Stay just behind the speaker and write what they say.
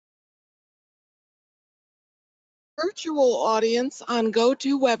virtual audience on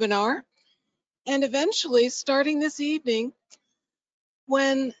GoToWebinar, and eventually starting this evening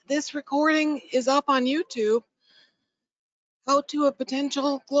when this recording is up on YouTube, out to a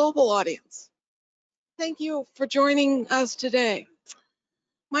potential global audience. Thank you for joining us today.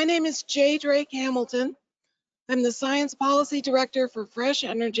 My name is J. Drake Hamilton. I'm the Science Policy Director for Fresh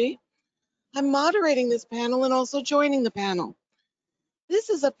Energy. I'm moderating this panel and also joining the panel. This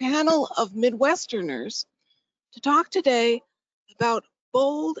is a panel of Midwesterners to talk today about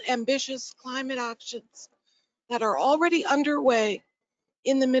bold, ambitious climate actions that are already underway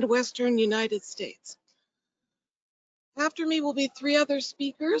in the Midwestern United States. After me will be three other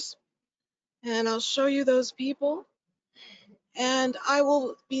speakers, and I'll show you those people, and I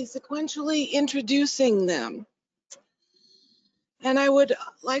will be sequentially introducing them. And I would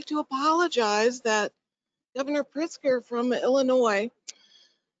like to apologize that Governor Pritzker from Illinois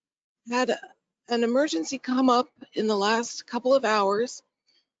had an emergency come up in the last couple of hours,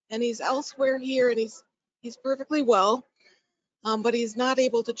 and he's elsewhere here, and he's perfectly well, but he's not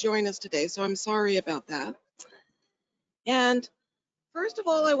able to join us today, so I'm sorry about that. And first of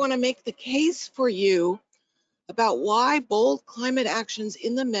all, I want to make the case for you about why bold climate actions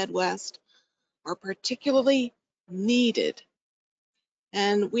in the Midwest are particularly needed.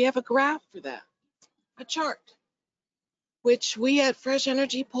 And we have a graph for that, a chart, which we at Fresh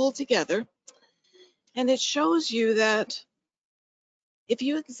Energy pulled together. And it shows you that if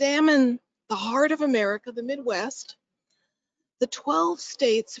you examine the heart of America, the Midwest, the 12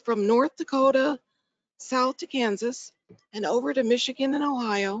 states from North Dakota, south to Kansas, and over to Michigan and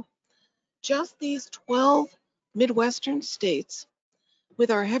Ohio, just these 12 Midwestern states,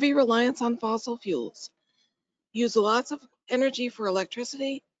 with our heavy reliance on fossil fuels, use lots of energy for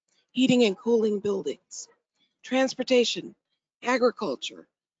electricity, heating and cooling buildings, transportation, agriculture,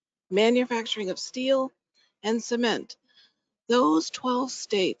 manufacturing of steel and cement. Those 12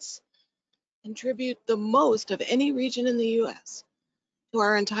 states contribute the most of any region in the US to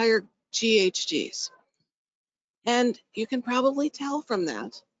our entire GHGs. And you can probably tell from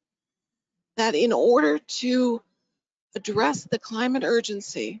that in order to address the climate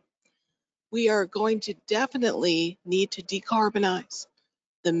urgency, we are going to definitely need to decarbonize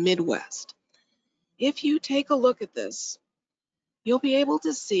the Midwest. If you take a look at this, you'll be able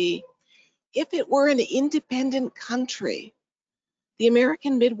to see if it were an independent country, the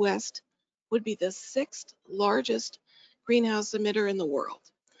American Midwest would be the 6th largest greenhouse emitter in the world.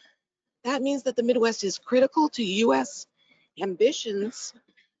 That means that the Midwest is critical to US ambitions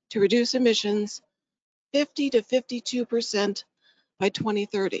to reduce emissions 50 to 52% by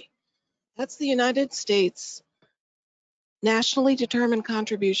 2030. That's the United States' nationally determined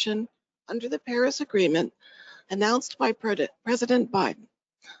contribution under the Paris Agreement announced by President Biden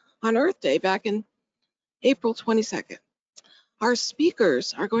on Earth Day back in April 22nd. Our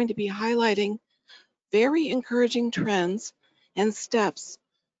speakers are going to be highlighting very encouraging trends and steps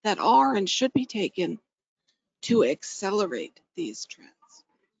that are and should be taken to accelerate these trends.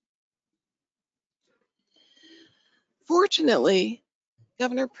 Fortunately,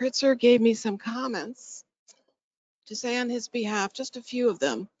 Governor Pritzker gave me some comments to say on his behalf, just a few of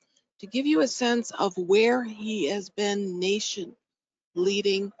them, to give you a sense of where he has been nation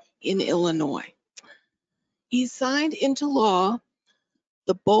leading in Illinois. He signed into law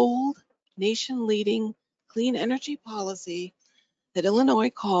the bold, nation-leading clean energy policy that Illinois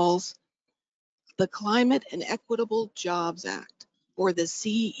calls the Climate and Equitable Jobs Act, or the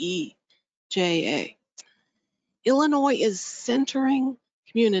CEJA. Illinois is centering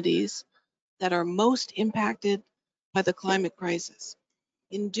communities that are most impacted by the climate crisis.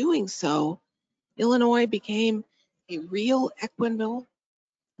 In doing so, Illinois became a real equitable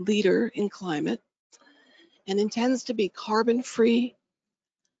leader in climate and intends to be carbon-free,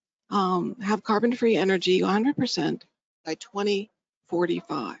 have carbon-free energy 100% by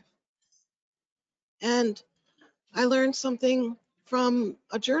 2045. And I learned something from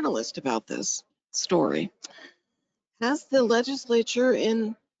a journalist about this story. As the legislature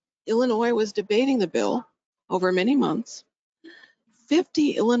in Illinois was debating the bill over many months,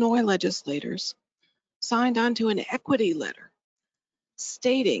 50 Illinois legislators signed onto an equity letter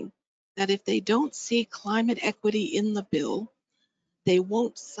stating that if they don't see climate equity in the bill, they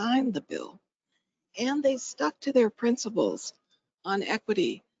won't sign the bill. And they stuck to their principles on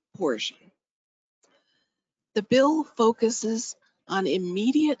equity portion. The bill focuses on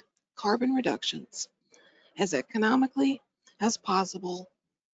immediate carbon reductions as economically as possible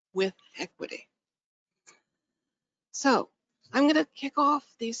with equity. So I'm going to kick off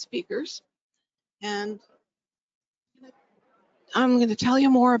these speakers, and I'm going to tell you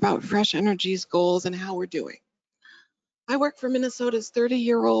more about Fresh Energy's goals and how we're doing. I work for Minnesota's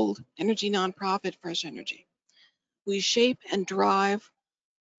 30-year-old energy nonprofit, Fresh Energy. We shape and drive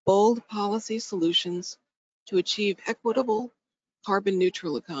bold policy solutions to achieve equitable,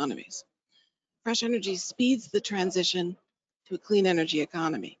 carbon-neutral economies. Fresh Energy speeds the transition to a clean energy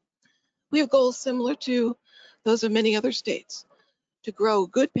economy. We have goals similar to those of many other states to grow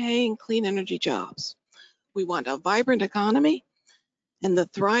good-paying, clean energy jobs. We want a vibrant economy and the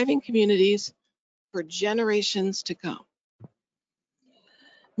thriving communities for generations to come.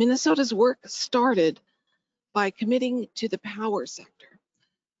 Minnesota's work started by committing to the power sector.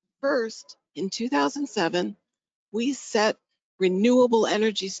 First, in 2007, we set renewable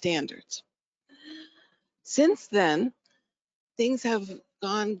energy standards. Since then, things have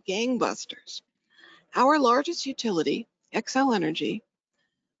gone gangbusters. Our largest utility, Xcel Energy,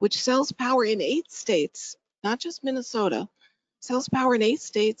 which sells power in 8 states, not just Minnesota, sells power in 8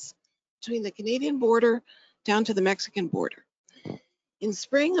 states between the Canadian border down to the Mexican border. In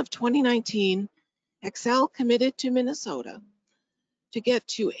spring of 2019, Xcel committed to Minnesota to get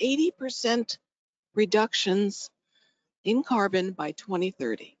to 80% reductions in carbon by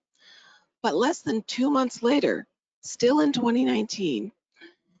 2030. But less than 2 months later, still in 2019,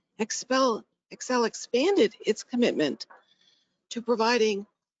 Xcel expanded its commitment to providing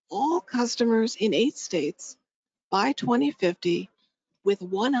all customers in 8 states by 2050 with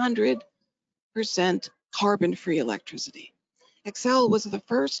 100% carbon-free electricity. Xcel was the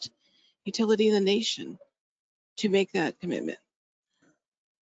first utility in the nation to make that commitment.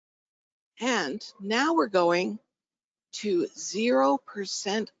 And now we're going to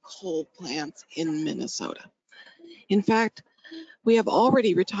 0% coal plants in Minnesota. In fact, we have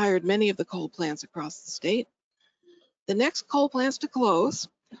already retired many of the coal plants across the state. The next coal plants to close,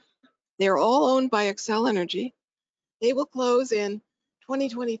 they're all owned by Xcel Energy. They will close in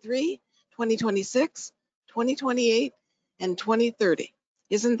 2023, 2026, 2028, and 2030.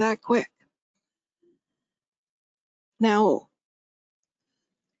 Isn't that quick? Now,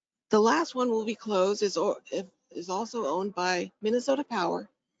 the last one will be closed is also owned by Minnesota Power,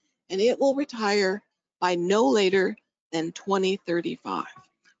 and it will retire by no later than 2035.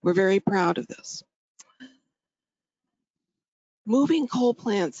 We're very proud of this. Moving coal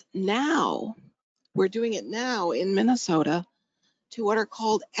plants now, we're doing it now in Minnesota to what are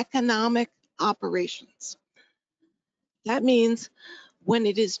called economic operations. That means when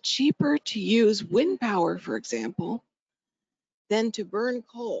it is cheaper to use wind power, for example, than to burn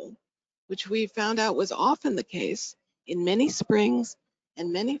coal, which we found out was often the case in many springs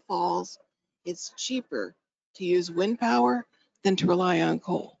and many falls, it's cheaper to use wind power than to rely on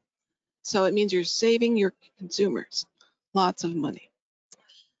coal. So it means you're saving your consumers lots of money.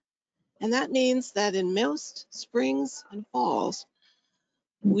 And that means that in most springs and falls,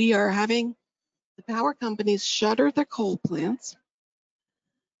 we are having the power companies shutter their coal plants.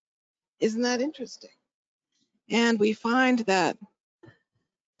 Isn't that interesting? And we find that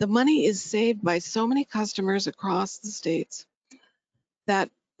the money is saved by so many customers across the states that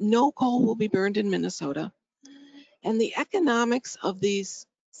no coal will be burned in Minnesota. And the economics of these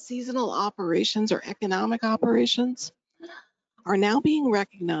seasonal operations or economic operations are now being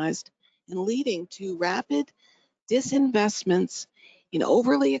recognized and leading to rapid disinvestments in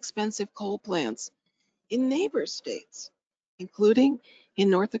overly expensive coal plants in neighbor states, including in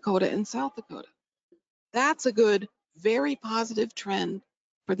North Dakota and South Dakota. That's a good, very positive trend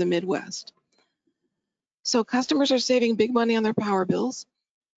for the Midwest. So customers are saving big money on their power bills.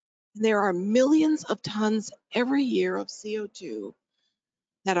 There are millions of tons every year of CO2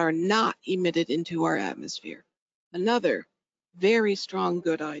 that are not emitted into our atmosphere. Another very strong,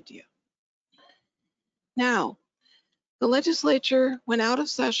 good idea. Now, the legislature went out of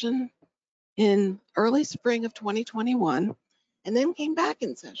session in early spring of 2021 and then came back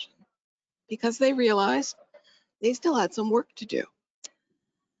in session because they realized they still had some work to do.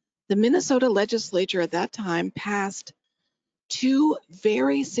 The Minnesota Legislature at that time passed 2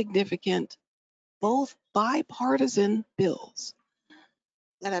 very significant, both bipartisan bills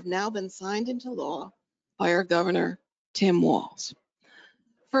that have now been signed into law by our Governor, Tim Walz.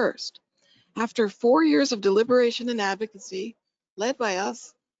 First, after 4 years of deliberation and advocacy led by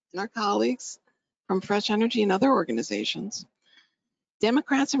us and our colleagues from Fresh Energy and other organizations,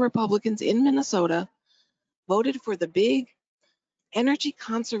 Democrats and Republicans in Minnesota voted for the big Energy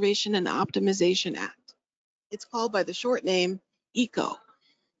Conservation and Optimization Act. It's called by the short name ECO,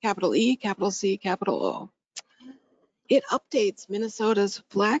 capital E, capital C, capital O. It updates Minnesota's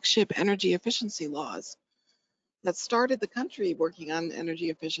flagship energy efficiency laws that started the country working on energy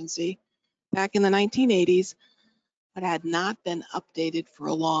efficiency back in the 1980s, but had not been updated for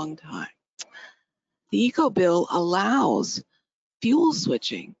a long time. The Eco Bill allows fuel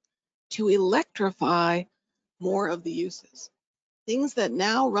switching to electrify more of the uses. Things that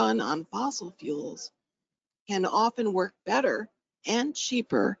now run on fossil fuels can often work better and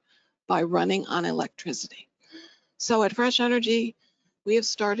cheaper by running on electricity. So at Fresh Energy, we have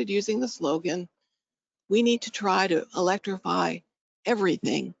started using the slogan, we need to try to electrify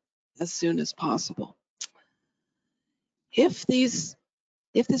everything as soon as possible. If this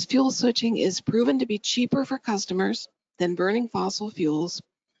fuel switching is proven to be cheaper for customers than burning fossil fuels,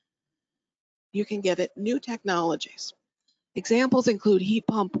 you can get it new technologies. Examples include heat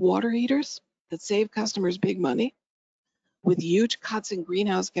pump water heaters that save customers big money with huge cuts in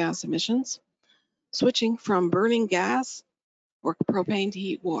greenhouse gas emissions, switching from burning gas or propane to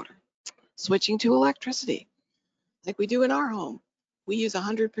heat water, switching to electricity, like we do in our home. We use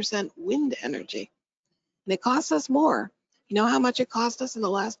 100% wind energy, and it costs us more. You know how much it cost us in the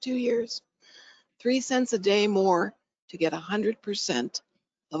last 2 years? 3 cents a day more to get 100%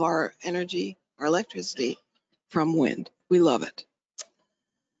 of our energy, our electricity from wind. We love it.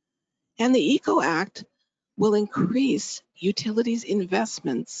 And the ECO Act will increase utilities'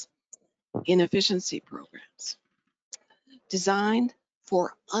 investments in efficiency programs designed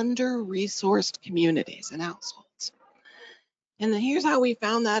for under-resourced communities and households. And here's how we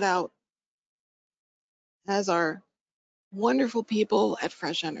found that out as our wonderful people at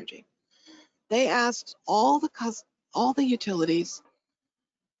Fresh Energy. They asked all the utilities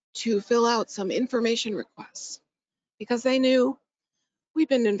to fill out some information requests because they knew we've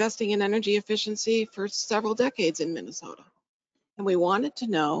been investing in energy efficiency for several decades in Minnesota. And we wanted to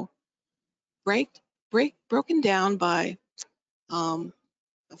know, broken down by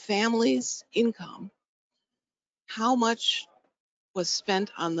a family's income, how much was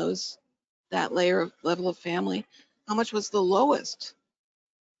spent on that level of family, how much was the lowest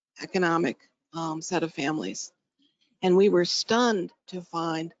economic set of families. And we were stunned to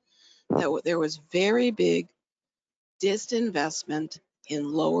find that there was very big disinvestment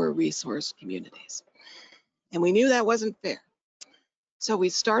in lower resource communities. And we knew that wasn't fair. So we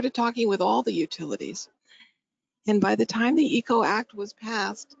started talking with all the utilities. And by the time the ECO Act was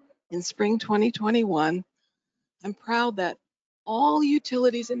passed in spring 2021, I'm proud that all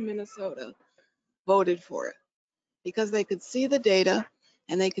utilities in Minnesota voted for it because they could see the data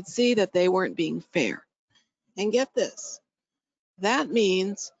and they could see that they weren't being fair. And get this, that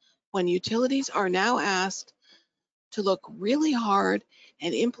means when utilities are now asked to look really hard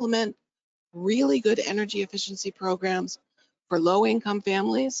and implement really good energy efficiency programs for low-income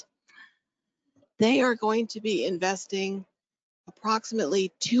families, they are going to be investing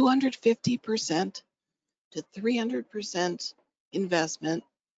approximately 250% to 300% investment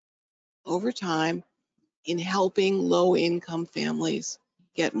over time in helping low-income families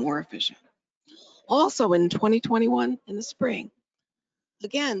get more efficient. Also in 2021, in the spring,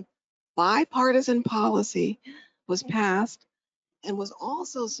 again, bipartisan policy was passed and was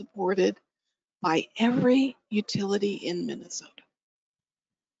also supported by every utility in Minnesota.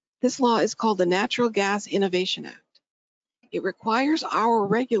 This law is called the Natural Gas Innovation Act. It requires our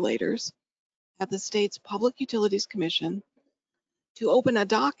regulators at the state's Public Utilities Commission to open a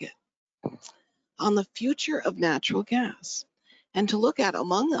docket on the future of natural gas and to look at,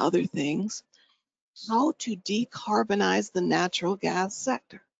 among other things, how to decarbonize the natural gas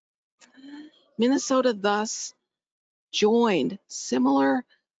sector. Minnesota thus joined similar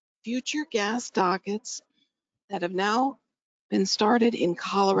future gas dockets that have now been started in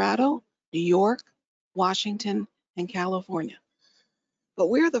Colorado, New York, Washington, and California. But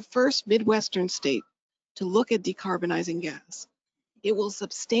we're the first Midwestern state to look at decarbonizing gas. It will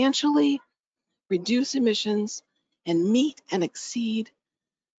substantially reduce emissions and meet and exceed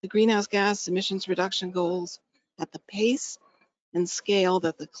the greenhouse gas emissions reduction goals at the pace and scale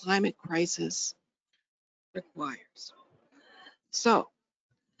that the climate crisis requires. So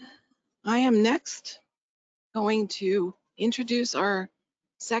I am next going to introduce our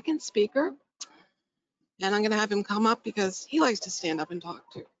second speaker, and I'm going to have him come up because he likes to stand up and talk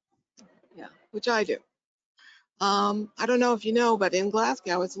too. Yeah, which I do. I don't know if you know, but in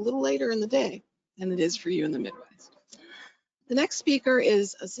Glasgow, it's a little later in the day than it is for you in the Midwest. The next speaker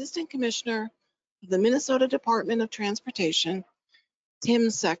is Assistant Commissioner of the Minnesota Department of Transportation, Tim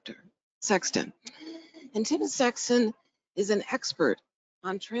Sexton. And Tim Sexton is an expert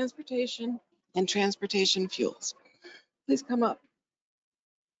on transportation and transportation fuels. Please come up.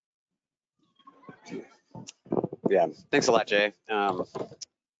 Yeah, thanks a lot, Jay. And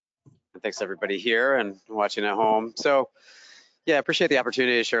thanks to everybody here and watching at home. So yeah, I appreciate the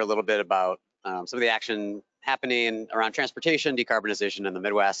opportunity to share a little bit about some of the action happening around transportation, decarbonization in the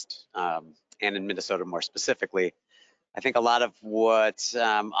Midwest, and in Minnesota more specifically. I think a lot of what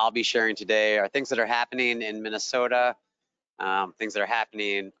I'll be sharing today are things that are happening in Minnesota, things that are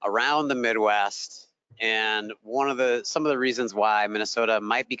happening around the Midwest, and some of the reasons why Minnesota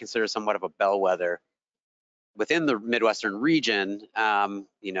might be considered somewhat of a bellwether within the Midwestern region.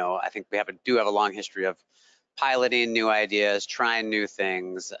 I think we do have a long history of piloting new ideas, trying new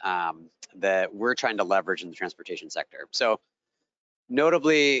things that we're trying to leverage in the transportation sector. So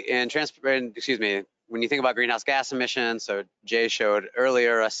notably when you think about greenhouse gas emissions, so Jay showed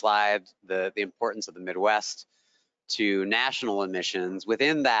earlier a slide, the importance of the Midwest to national emissions.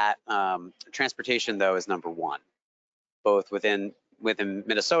 Within that, transportation though is number one, both within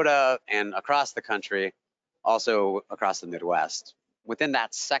Minnesota and across the country, also across the Midwest. Within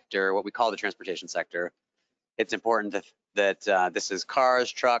that sector, what we call the transportation sector, it's important that this is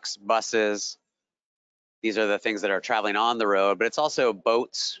cars, trucks, buses. These are the things that are traveling on the road, but it's also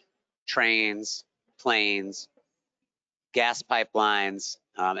boats, trains, planes, gas pipelines,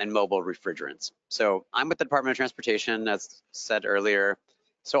 and mobile refrigerants. So I'm with the Department of Transportation, as said earlier.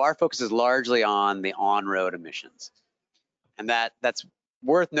 So our focus is largely on the on-road emissions. And that's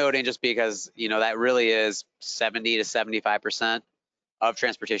worth noting just because, that really is 70 to 75% of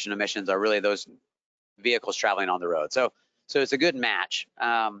transportation emissions are really those vehicles traveling on the road. So it's a good match.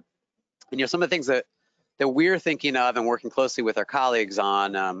 And some of the things that we're thinking of and working closely with our colleagues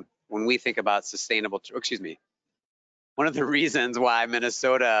on when we think about one of the reasons why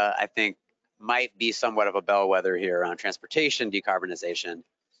Minnesota, I think, might be somewhat of a bellwether here around transportation decarbonization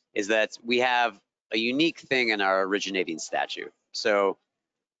is that we have a unique thing in our originating statute. So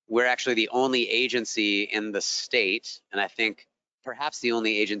we're actually the only agency in the state, and I think perhaps the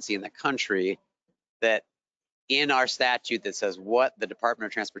only agency in the country, that in our statute that says what the Department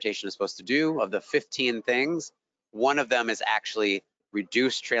of Transportation is supposed to do. Of the 15 things, one of them is actually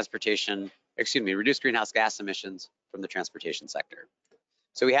reduce greenhouse gas emissions from the transportation sector.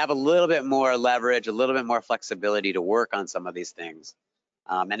 So we have a little bit more leverage, a little bit more flexibility to work on some of these things.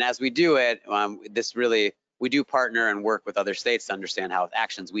 And as we do it, we do partner and work with other states to understand how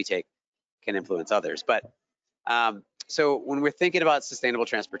actions we take can influence others. But so when we're thinking about sustainable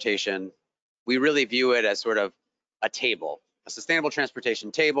transportation, we really view it as sort of a sustainable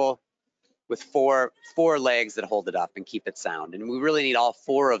transportation table with four legs that hold it up and keep it sound. And we really need all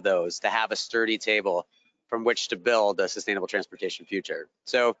four of those to have a sturdy table from which to build a sustainable transportation future.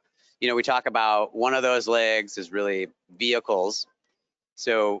 So, we talk about one of those legs is really vehicles.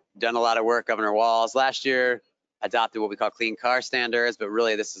 So done a lot of work, Governor Walz last year adopted what we call clean car standards, but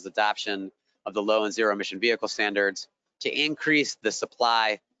really this is adoption of the low and zero emission vehicle standards to increase the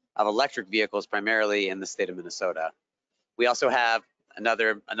supply of electric vehicles primarily in the state of Minnesota. We also have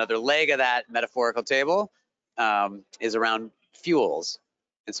another leg of that metaphorical table is around fuels.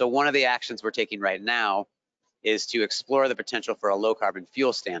 And so one of the actions we're taking right now is to explore the potential for a low carbon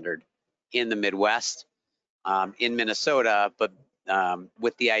fuel standard in the Midwest, in Minnesota, but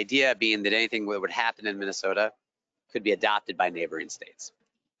with the idea being that anything that would happen in Minnesota could be adopted by neighboring states.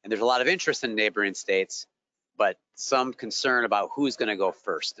 And there's a lot of interest in neighboring states, but some concern about who's going to go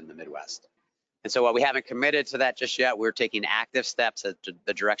first in the Midwest. And so while we haven't committed to that just yet, we're taking active steps at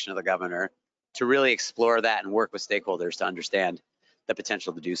the direction of the governor to really explore that and work with stakeholders to understand the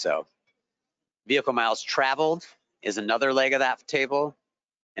potential to do so. Vehicle miles traveled is another leg of that table,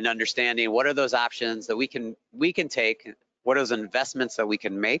 and understanding what are those options that we can take, what are those investments that we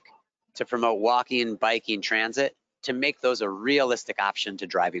can make to promote walking, biking, transit, to make those a realistic option to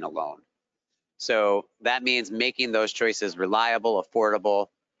driving alone. So that means making those choices reliable, affordable,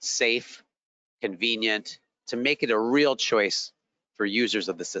 safe, convenient, to make it a real choice for users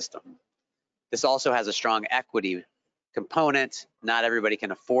of the system. This also has a strong equity component. Not everybody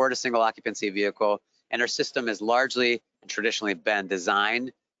can afford a single occupancy vehicle, and our system has largely and traditionally been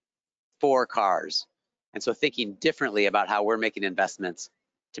designed for cars. And so thinking differently about how we're making investments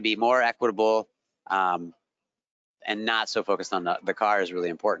to be more equitable and not so focused on the car is really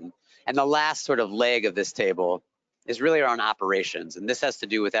important. And the last sort of leg of this table is really around operations. And this has to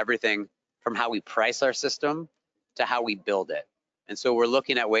do with everything from how we price our system to how we build it. And so we're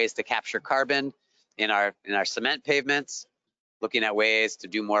looking at ways to capture carbon in our cement pavements, looking at ways to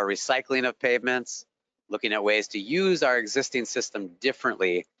do more recycling of pavements, looking at ways to use our existing system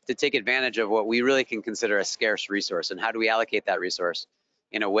differently to take advantage of what we really can consider a scarce resource, and how do we allocate that resource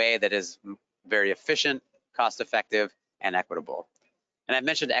in a way that is very efficient, cost-effective, and equitable. And I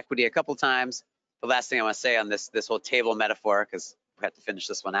mentioned equity a couple times. The last thing I want to say on this whole table metaphor, because we have to finish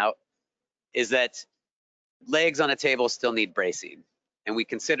this one out, is that legs on a table still need bracing. And we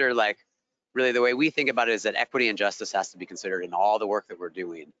consider, like, really the way we think about it is that equity and justice has to be considered in all the work that we're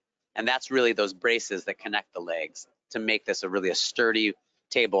doing. And that's really those braces that connect the legs to make this a sturdy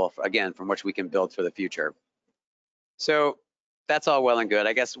table, again, from which we can build for the future. So that's all well and good.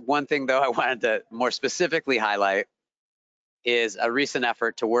 I guess one thing, though, I wanted to more specifically highlight is a recent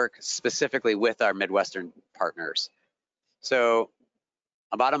effort to work specifically with our Midwestern partners. So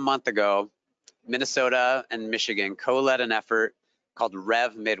about a month ago, Minnesota and Michigan co-led an effort called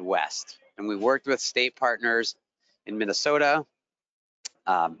Rev Midwest. And we worked with state partners in Minnesota,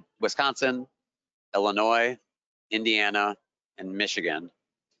 Wisconsin, Illinois, Indiana, and Michigan,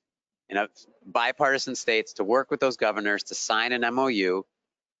 bipartisan states, to work with those governors to sign an MOU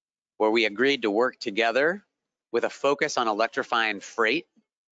where we agreed to work together with a focus on electrifying freight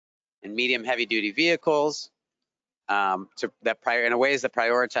and medium heavy duty vehicles in ways that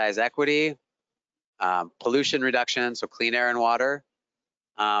prioritize equity, pollution reduction, so clean air and water,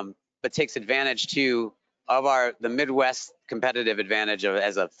 but takes advantage too of the Midwest competitive advantage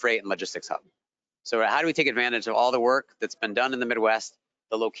as a freight and logistics hub. So how do we take advantage of all the work that's been done in the Midwest,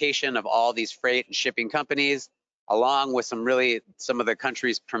 the location of all these freight and shipping companies, along with some of the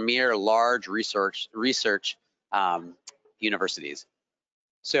country's premier large research universities.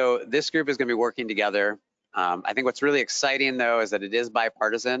 So this group is going to be working together. I think what's really exciting, though, is that it is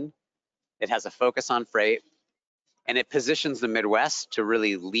bipartisan. It has a focus on freight, and it positions the Midwest to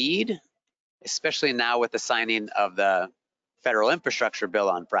really lead, especially now with the signing of the federal infrastructure bill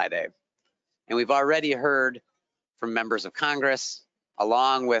on Friday. And we've already heard from members of Congress,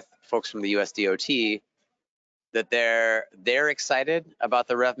 along with folks from the US DOT, that they're excited about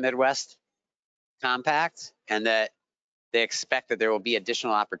the Rev Midwest Compact, and that they expect that there will be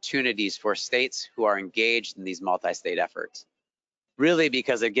additional opportunities for states who are engaged in these multi-state efforts. Really,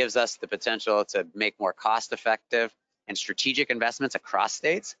 because it gives us the potential to make more cost-effective and strategic investments across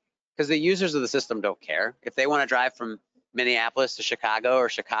states, because the users of the system don't care. If they want to drive from Minneapolis to Chicago or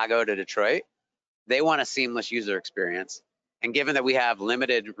Chicago to Detroit, they want a seamless user experience. And given that we have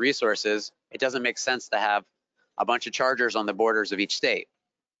limited resources, it doesn't make sense to have a bunch of chargers on the borders of each state,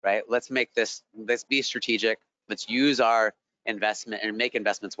 right? Let's be strategic. Let's use our investment and make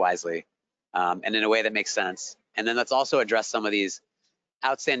investments wisely and in a way that makes sense. And then let's also address some of these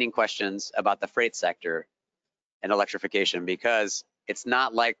outstanding questions about the freight sector and electrification, because it's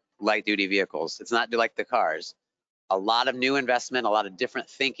not like light duty vehicles. It's not like the cars. A lot of new investment, a lot of different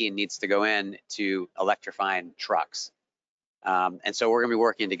thinking needs to go into electrifying trucks. And so we're gonna be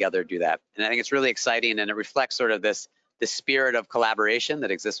working together to do that. And I think it's really exciting, and it reflects sort of the spirit of collaboration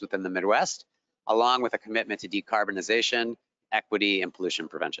that exists within the Midwest, along with a commitment to decarbonization, equity, and pollution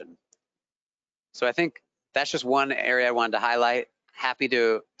prevention. So I think that's just one area I wanted to highlight. Happy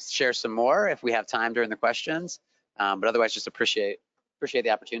to share some more if we have time during the questions, but otherwise just appreciate the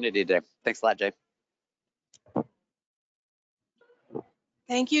opportunity today. Thanks a lot, Jay.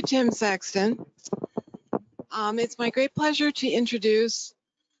 Thank you, Tim Sexton. It's my great pleasure to introduce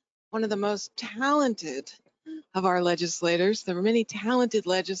one of the most talented of our legislators. There were many talented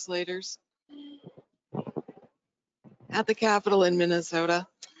legislators at the Capitol in Minnesota.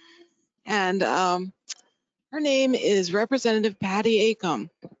 And her name is Representative Patty Acom.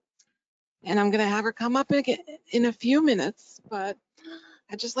 And I'm going to have her come up in a few minutes, but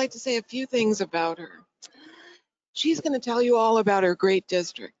I'd just like to say a few things about her. She's going to tell you all about her great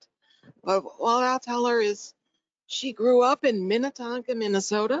district. But what I'll tell her is she grew up in Minnetonka,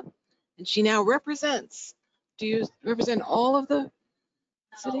 Minnesota, and she now represents. Do you represent all of the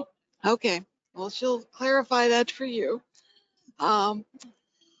city? Okay, well, she'll clarify that for you. I'm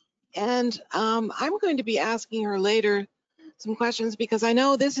going to be asking her later some questions because I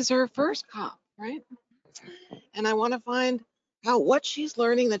know this is her first COP, right? And I want to find out what she's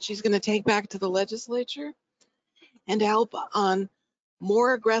learning that she's going to take back to the legislature and help on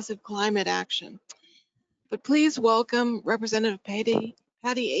more aggressive climate action. But please welcome Representative Patty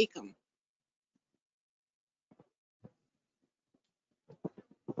Acom.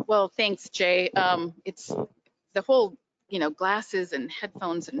 Well, thanks, Jay. It's the whole, glasses and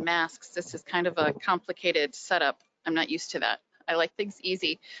headphones and masks. This is kind of a complicated setup. I'm not used to that. I like things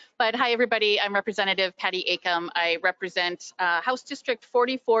easy. But hi, everybody. I'm Representative Patty Acom. I represent House District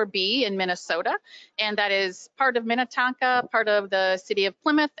 44B in Minnesota, and that is part of Minnetonka, part of the city of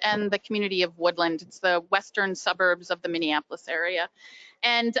Plymouth, and the community of Woodland. It's the western suburbs of the Minneapolis area.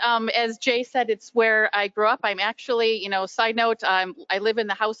 And as Jay said, it's where I grew up. I'm actually, side note, I live in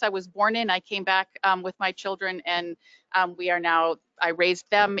the house I was born in. I came back with my children, and I raised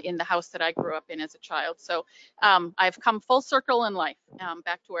them in the house that I grew up in as a child. So I've come full circle in life,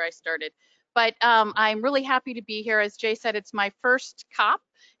 back to where I started. But I'm really happy to be here. As Jay said, it's my first COP.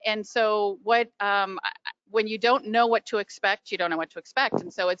 And so what when you don't know what to expect, you don't know what to expect.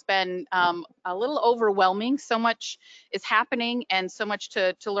 And so it's been a little overwhelming. So much is happening and so much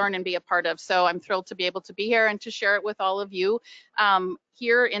to learn and be a part of. So I'm thrilled to be able to be here and to share it with all of you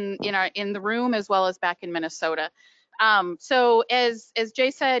here in the room as well as back in Minnesota. So as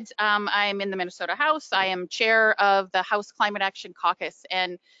Jay said, I'm in the Minnesota House. I am chair of the House Climate Action Caucus,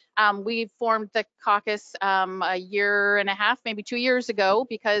 and we formed the caucus a year and a half, maybe 2 years ago,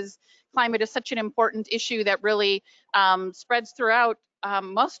 because climate is such an important issue that really spreads throughout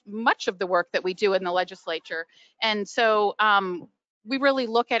much of the work that we do in the legislature. And so we really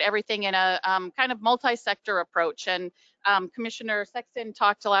look at everything in a kind of multi-sector approach. And Commissioner Sexton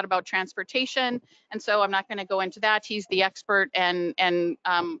talked a lot about transportation, and so I'm not going to go into that. He's the expert, and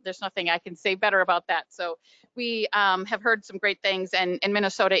there's nothing I can say better about that. So we have heard some great things, and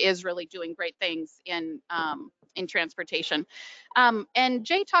Minnesota is really doing great things in transportation. And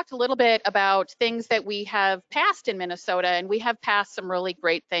Jay talked a little bit about things that we have passed in Minnesota, and we have passed some really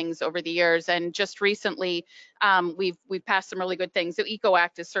great things over the years. And just recently, we've passed some really good things. The ECO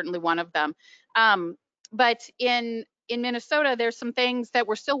Act is certainly one of them. But in Minnesota, there's some things that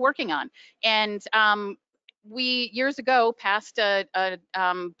we're still working on. And we years ago passed a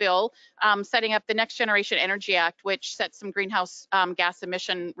bill setting up the Next Generation Energy Act, which sets some greenhouse gas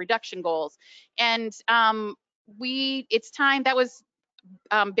emission reduction goals. And it's time, that was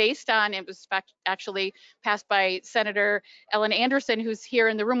based on, it was actually passed by Senator Ellen Anderson, who's here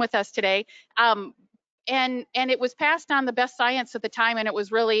in the room with us today. And it was passed on the best science at the time, and it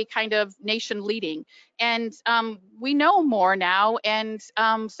was really kind of nation leading. And we know more now, and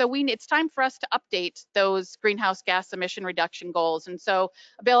so it's time for us to update those greenhouse gas emission reduction goals. And so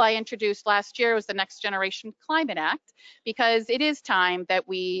a bill I introduced last year was the Next Generation Climate Act, because it is time that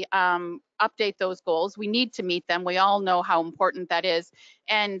we update those goals. We need to meet them. We all know how important that is.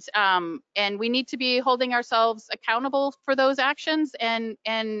 And we need to be holding ourselves accountable for those actions, and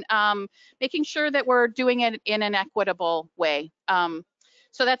making sure that we're doing it in an equitable way.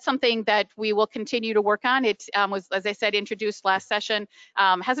 So that's something that we will continue to work on. It was, as I said, introduced last session.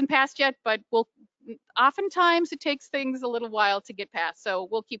 Hasn't passed yet, but oftentimes it takes things a little while to get passed. So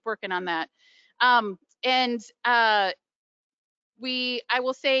we'll keep working on that. I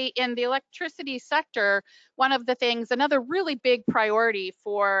will say in the electricity sector, one of the things, another really big priority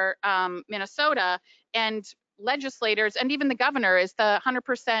for Minnesota and legislators and even the governor, is the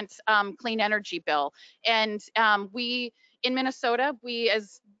 100% clean energy bill. And in Minnesota,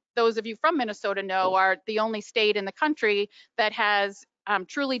 as those of you from Minnesota know, are the only state in the country that has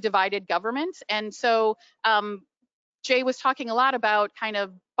truly divided government. And so Jay was talking a lot about kind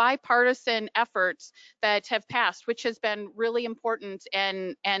of bipartisan efforts that have passed, which has been really important,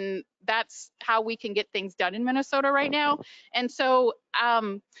 and that's how we can get things done in Minnesota right now. And so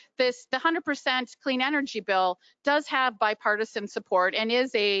the 100% clean energy bill does have bipartisan support and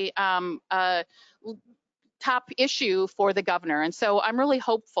is a top issue for the governor. And so I'm really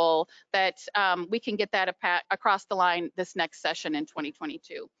hopeful that we can get that across the line this next session in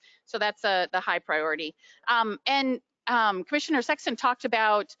 2022. So that's the high priority. Commissioner Sexton talked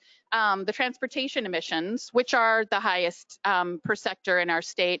about the transportation emissions, which are the highest per sector in our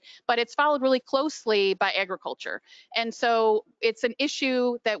state, but it's followed really closely by agriculture. And so it's an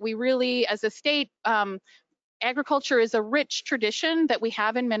issue that we really, as a state, agriculture is a rich tradition that we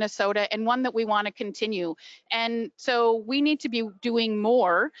have in Minnesota, and one that we want to continue. And so we need to be doing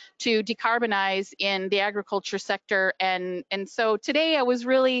more to decarbonize in the agriculture sector. And so today I was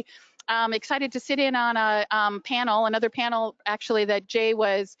really excited to sit in on a panel, another panel actually that Jay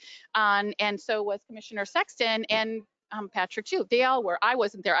was on, and so was Commissioner Sexton and Patrick too. They all were. I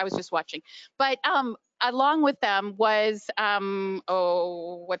wasn't there. I was just watching. But along with them was,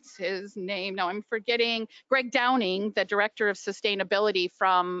 what's his name? No, I'm forgetting. Greg Downing, the Director of Sustainability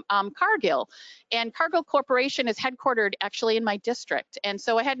from Cargill. And Cargill Corporation is headquartered actually in my district. And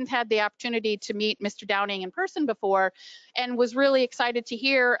so I hadn't had the opportunity to meet Mr. Downing in person before, and was really excited to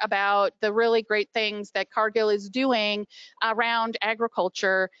hear about the really great things that Cargill is doing around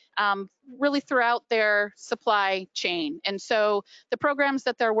agriculture, really throughout their supply chain. And so the programs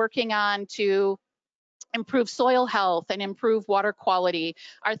that they're working on to improve soil health and improve water quality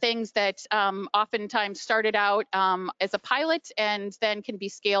are things that oftentimes started out as a pilot and then can be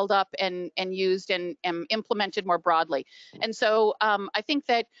scaled up and used and implemented more broadly. And so I think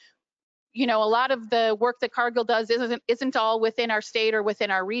that, you know, a lot of the work that Cargill does isn't all within our state or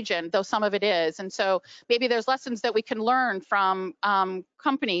within our region, though some of it is. And so maybe there's lessons that we can learn from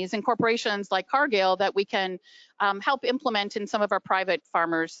companies and corporations like Cargill that we can help implement in some of our private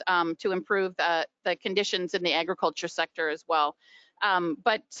farmers to improve the conditions in the agriculture sector as well.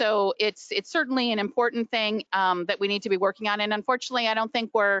 But so it's certainly an important thing that we need to be working on. And unfortunately, I don't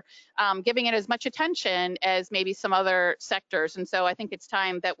think we're giving it as much attention as maybe some other sectors. And so I think it's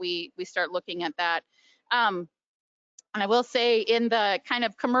time that we start looking at that. And I will say in the kind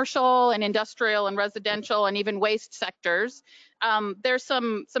of commercial and industrial and residential and even waste sectors, there's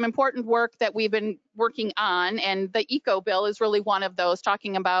some important work that we've been working on, and the eco bill is really one of those,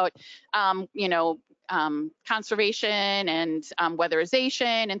 talking about conservation and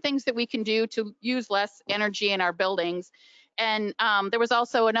weatherization and things that we can do to use less energy in our buildings. And there was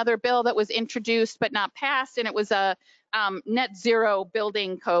also another bill that was introduced but not passed, and it was a net zero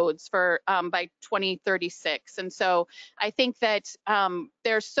building codes for by 2036. And so I think that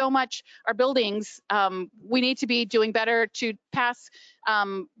there's so much, our buildings, we need to be doing better to pass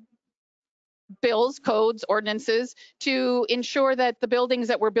bills, codes, ordinances to ensure that the buildings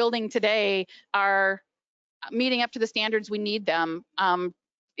that we're building today are meeting up to the standards we need them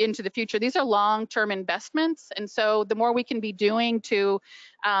into the future. These are long-term investments, and so the more we can be doing to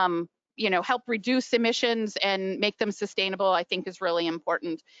help reduce emissions and make them sustainable, I think is really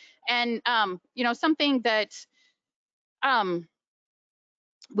important. And something that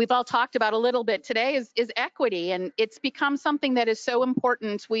we've all talked about a little bit today is equity, and it's become something that is so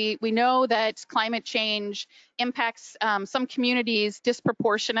important. We know that climate change impacts some communities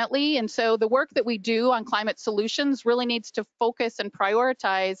disproportionately, and so the work that we do on climate solutions really needs to focus and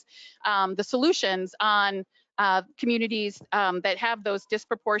prioritize the solutions on communities that have those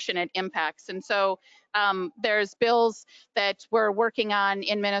disproportionate impacts. And so there's bills that we're working on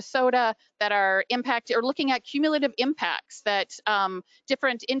in Minnesota that are looking at cumulative impacts that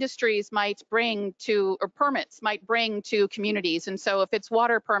different industries might bring to, or permits might bring to communities. And so if it's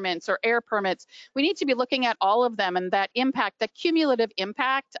water permits or air permits, we need to be looking at all of them and that impact, the cumulative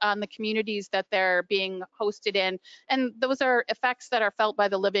impact on the communities that they're being hosted in. And those are effects that are felt by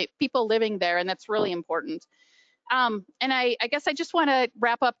the people living there, and that's really important. And I guess I just want to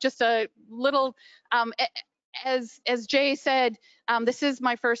wrap up just a little, as Jay said, this is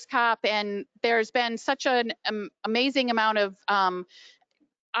my first COP, and there's been such an amazing amount of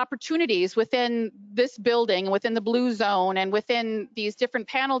opportunities within this building, within the Blue Zone, and within these different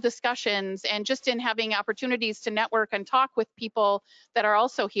panel discussions, and just in having opportunities to network and talk with people that are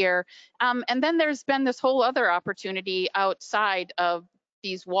also here. And then there's been this whole other opportunity outside of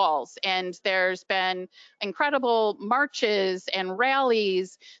these walls, and there's been incredible marches and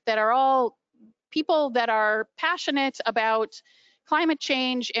rallies that are all people that are passionate about climate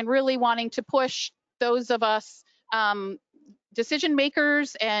change and really wanting to push those of us decision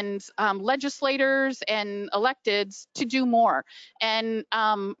makers and legislators and electeds to do more. And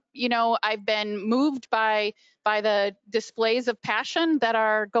I've been moved by the displays of passion that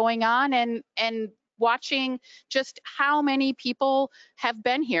are going on, and watching just how many people have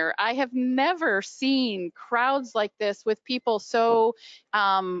been here. I have never seen crowds like this with people so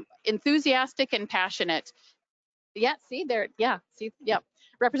enthusiastic and passionate. Yeah, see there, yeah, see, yeah.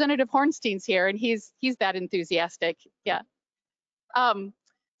 Representative Hornstein's here, and he's that enthusiastic, yeah.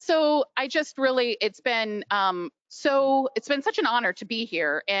 So I just really, it's been such an honor to be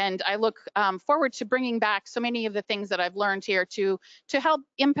here, and I look forward to bringing back so many of the things that I've learned here to help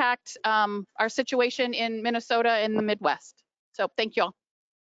impact our situation in Minnesota and the Midwest. So thank you all.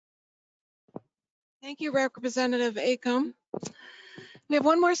 Thank you, Representative Acomb. We have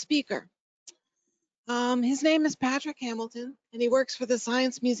one more speaker. His name is Patrick Hamilton, and he works for the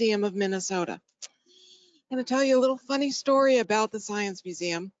Science Museum of Minnesota. I'm going to tell you a little funny story about the Science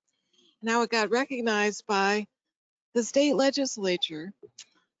Museum and how it got recognized by the state legislature,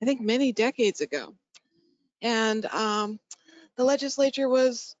 I think many decades ago. And the legislature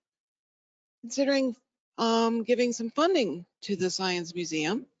was considering giving some funding to the Science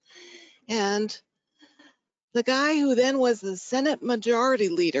Museum. And the guy who then was the Senate Majority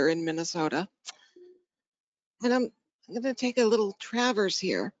Leader in Minnesota, and I'm going to take a little traverse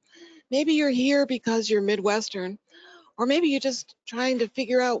here. Maybe you're here because you're Midwestern, or maybe you're just trying to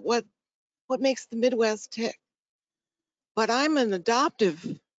figure out what makes the Midwest tick. But I'm an adoptive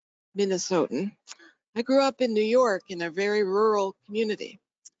Minnesotan. I grew up in New York in a very rural community,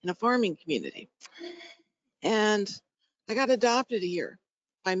 in a farming community. And I got adopted here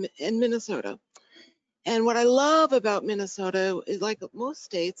in Minnesota. And what I love about Minnesota is, like most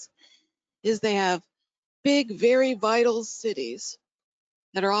states, is they have big, very vital cities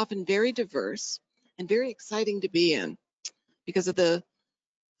that are often very diverse and very exciting to be in because of the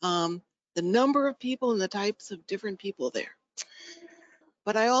number of people and the types of different people there.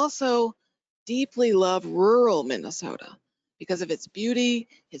 But I also deeply love rural Minnesota because of its beauty,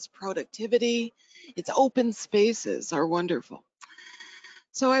 its productivity, its open spaces are wonderful.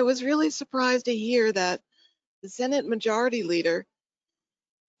 So I was really surprised to hear that the Senate Majority Leader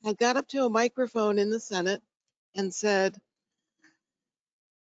had got up to a microphone in the Senate and said,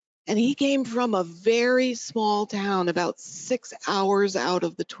 and he came from a very small town about 6 hours out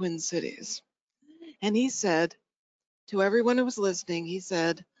of the Twin Cities. And he said to everyone who was listening, he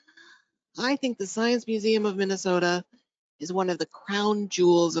said, I think the Science Museum of Minnesota is one of the crown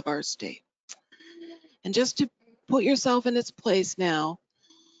jewels of our state. And just to put yourself in its place now,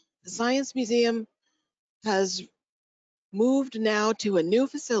 the Science Museum has moved now to a new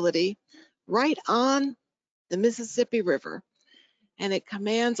facility right on the Mississippi River, and it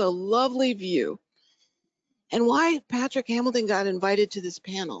commands a lovely view. And why Patrick Hamilton got invited to this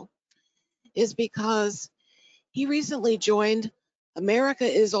panel is because he recently joined America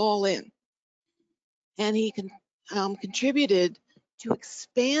is All In, and he contributed to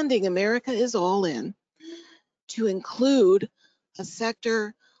expanding America is All In to include a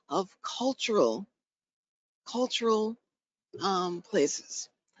sector of cultural places.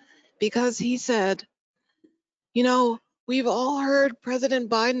 Because he said, you know, we've all heard President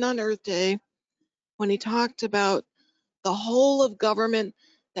Biden on Earth Day when he talked about the whole of government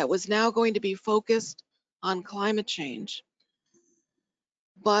that was now going to be focused on climate change.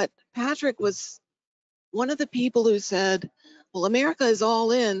 But Patrick was one of the people who said, well, America is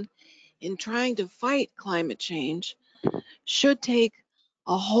all in trying to fight climate change, should take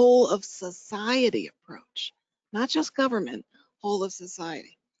a whole of society approach, not just government, whole of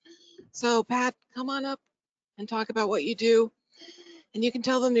society. So Pat, come on up and talk about what you do, and you can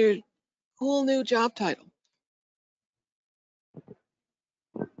tell them your cool new job title.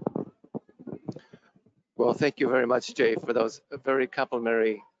 Well, thank you very much, Jay, for those very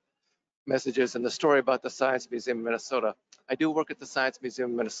complimentary messages and the story about the Science Museum of Minnesota. I do work at the Science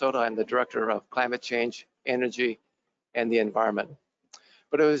Museum of Minnesota. I'm the director of climate change, energy, and the environment.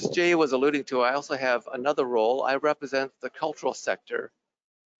 But as Jay was alluding to, I also have another role. I represent the cultural sector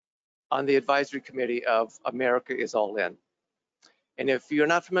on the advisory committee of America is All In. And if you're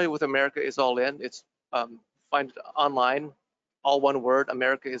not familiar with America is All In, it's find it online, all one word,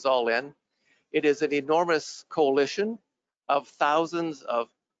 America is All In. It is an enormous coalition of thousands of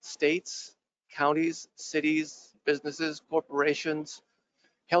states, counties, cities, businesses, corporations,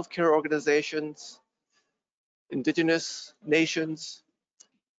 healthcare organizations, indigenous nations,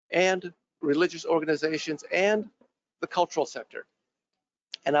 and religious organizations, and the cultural sector.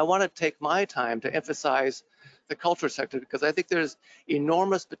 And I want to take my time to emphasize the cultural sector because I think there's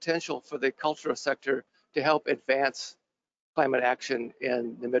enormous potential for the cultural sector to help advance climate action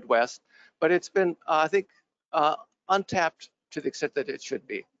in the Midwest, but it's been, I think, untapped to the extent that it should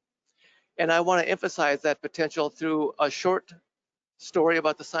be. And I want to emphasize that potential through a short story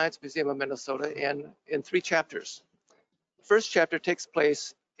about the Science Museum of Minnesota in 3 chapters. The first chapter takes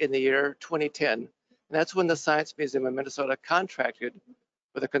place in the year 2010, and that's when the Science Museum of Minnesota contracted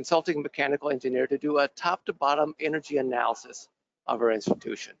with a consulting mechanical engineer to do a top-to-bottom energy analysis of our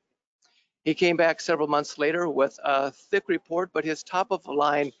institution. He came back several months later with a thick report, but his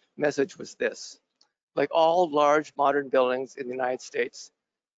top-of-the-line message was this. Like all large modern buildings in the United States,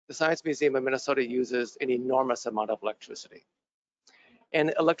 the Science Museum of Minnesota uses an enormous amount of electricity.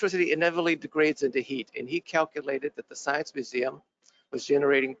 And electricity inevitably degrades into heat, and he calculated that the Science Museum was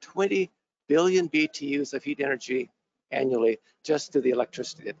generating 20 billion BTUs of heat energy annually just through the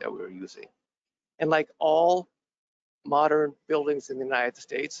electricity that we were using. And like all modern buildings in the United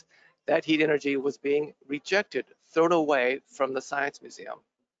States, that heat energy was being rejected, thrown away from the Science Museum.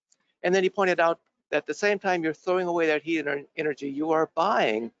 And then he pointed out that at the same time you're throwing away that heat energy, you are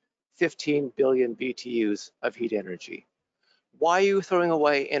buying 15 billion BTUs of heat energy. Why are you throwing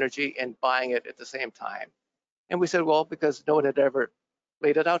away energy and buying it at the same time? And we said, well, because no one had ever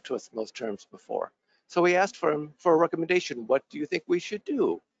laid it out to us in those terms before. So we asked for him for a recommendation. What do you think we should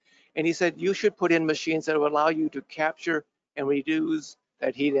do? And he said, you should put in machines that will allow you to capture and reduce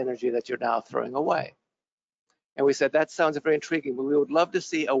that heat energy that you're now throwing away. And we said, that sounds very intriguing, but we would love to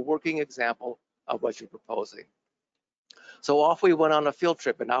see a working example of what you're proposing. So off we went on a field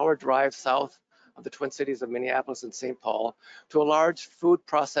trip, an hour drive south of the Twin Cities of Minneapolis and St. Paul to a large food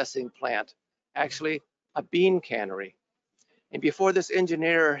processing plant, actually a bean cannery. And before this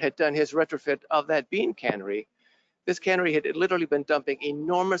engineer had done his retrofit of that bean cannery, this cannery had literally been dumping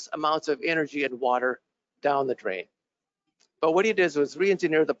enormous amounts of energy and water down the drain. But what he did was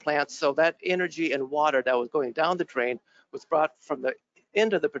re-engineer the plant so that energy and water that was going down the drain was brought from the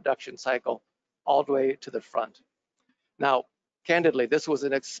end of the production cycle all the way to the front. Now, candidly, this was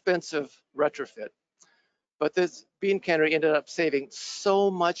an expensive retrofit, but this bean cannery ended up saving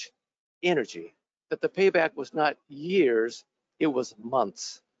so much energy that the payback was not years, It was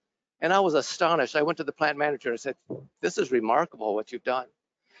months. And I was astonished. I went to the plant manager and said, this is remarkable what you've done.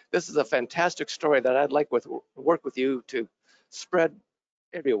 This is a fantastic story that I'd like to work with you to spread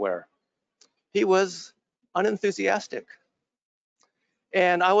everywhere. He was unenthusiastic.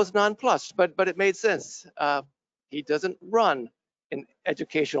 And I was nonplussed, but it made sense. He doesn't run an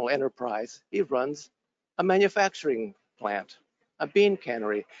educational enterprise. He runs a manufacturing plant, a bean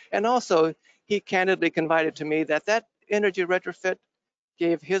cannery. And also, he candidly confided to me that that energy retrofit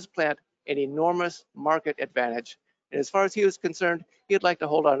gave his plant an enormous market advantage. And as far as he was concerned, he'd like to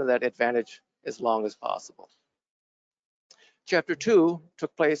hold on to that advantage as long as possible. Chapter 2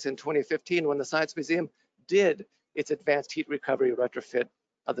 took place in 2015 when the Science Museum did its advanced heat recovery retrofit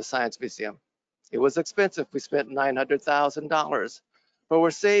of the Science Museum. It was expensive. We spent $900,000, but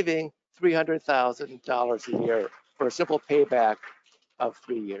we're saving $300,000 a year for a simple payback of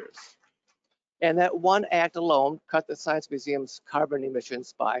 3 years. And that one act alone cut the Science Museum's carbon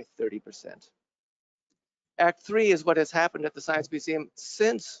emissions by 30%. Act 3 is what has happened at the Science Museum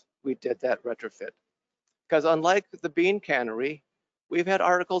since we did that retrofit. Because unlike the bean cannery, we've had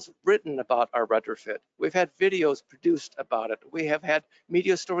articles written about our retrofit. We've had videos produced about it. We have had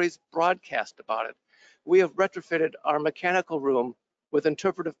media stories broadcast about it. We have retrofitted our mechanical room with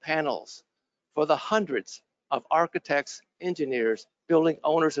interpretive panels for the hundreds of architects, engineers, building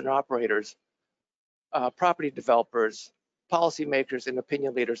owners and operators, property developers, policymakers, and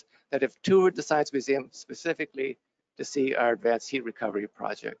opinion leaders that have toured the Science Museum specifically to see our advanced heat recovery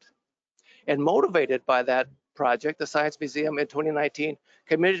project. And motivated by that project, the Science Museum in 2019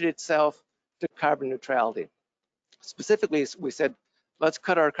 committed itself to carbon neutrality. Specifically, we said, let's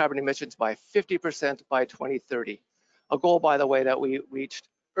cut our carbon emissions by 50% by 2030. A goal, by the way, that we reached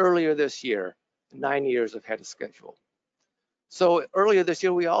earlier this year, 9 years ahead of schedule. So earlier this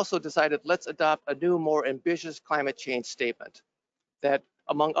year, we also decided, let's adopt a new, more ambitious climate change statement that,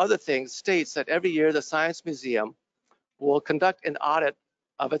 among other things, states that every year the Science Museum will conduct an audit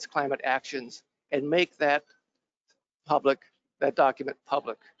of its climate actions and make that public, that document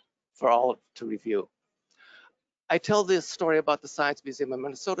public for all to review. I tell this story about the Science Museum in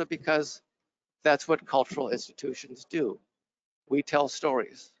Minnesota because that's what cultural institutions do. We tell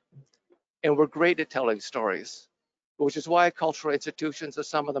stories, and we're great at telling stories, which is why cultural institutions are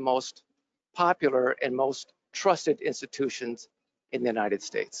some of the most popular and most trusted institutions in the United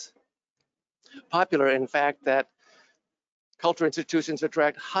States. Popular, in fact, that cultural institutions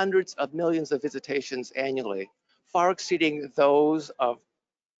attract hundreds of millions of visitations annually, far exceeding those of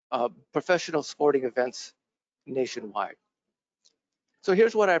professional sporting events nationwide. So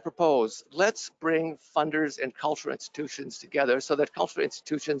here's what I propose. Let's bring funders and cultural institutions together so that cultural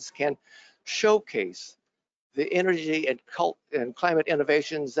institutions can showcase the energy and climate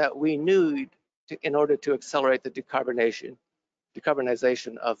innovations that we need in order to accelerate the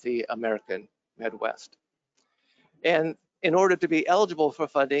decarbonization of the American Midwest. And in order to be eligible for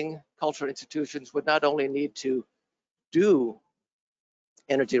funding, cultural institutions would not only need to do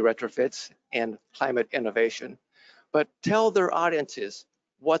energy retrofits and climate innovation, but tell their audiences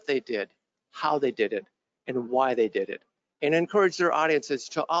what they did, how they did it, and why they did it, and encourage their audiences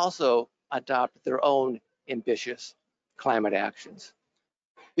to also adopt their own ambitious climate actions.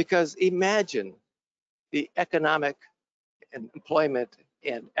 Because imagine the economic and employment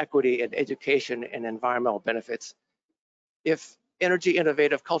and equity and education and environmental benefits if energy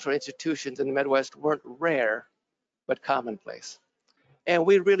innovative cultural institutions in the Midwest weren't rare, but commonplace. And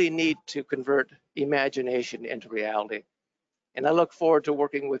we really need to convert imagination into reality. And I look forward to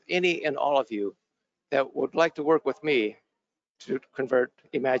working with any and all of you that would like to work with me to convert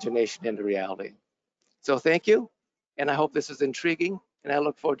imagination into reality. So thank you, and I hope this is intriguing, and I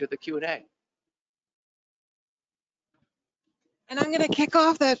look forward to the Q&A. And I'm going to kick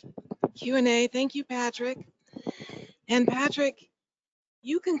off that Q&A. Thank you, Patrick. And Patrick,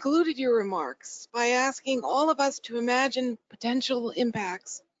 you concluded your remarks by asking all of us to imagine potential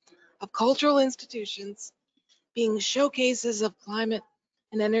impacts of cultural institutions being showcases of climate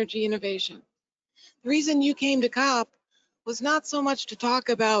and energy innovation. The reason you came to COP was not so much to talk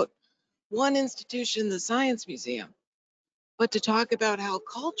about one institution, the Science Museum, but to talk about how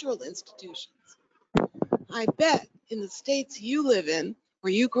cultural institutions, I bet in the states you live in,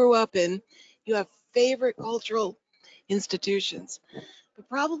 where you grew up in, you have favorite cultural institutions, but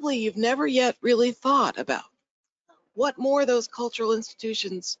probably you've never yet really thought about what more those cultural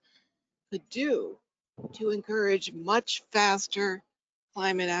institutions could do to encourage much faster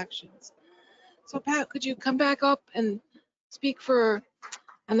climate actions. So Pat, could you come back up and speak for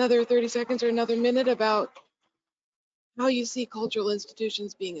another 30 seconds or another minute about how you see cultural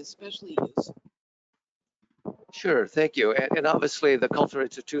institutions being especially useful? Sure, thank you. And obviously, the cultural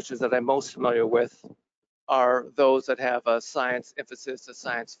institutions that I'm most familiar with are those that have a science emphasis, a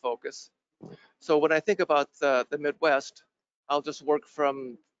science focus. So when I think about the Midwest, I'll just work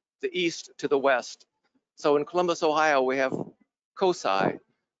from the east to the west. So in Columbus, Ohio, we have COSI,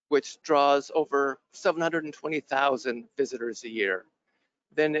 which draws over 720,000 visitors a year.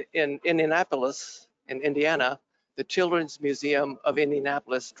 Then in Indianapolis, in Indiana, the Children's Museum of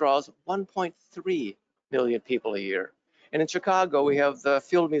Indianapolis draws 1.3 million people a year. And in Chicago, we have the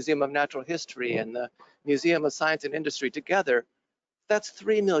Field Museum of Natural History and the Museum of Science and Industry together. That's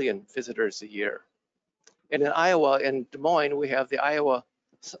 3 million visitors a year. And in Iowa, in Des Moines, we have the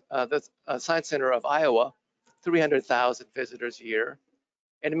Science Center of Iowa, 300,000 visitors a year.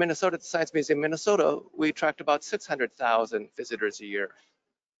 And in Minnesota, at the Science Museum of Minnesota, we attract about 600,000 visitors a year.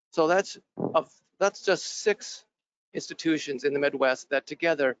 So that's just 6 institutions in the Midwest that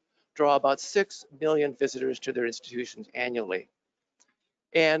together draw about 6 million visitors to their institutions annually.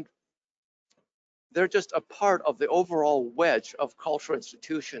 And they're just a part of the overall wedge of cultural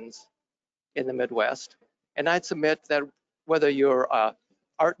institutions in the Midwest. And I'd submit that whether you're an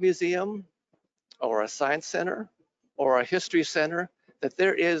art museum or a science center or a history center, that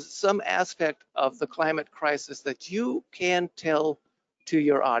there is some aspect of the climate crisis that you can tell to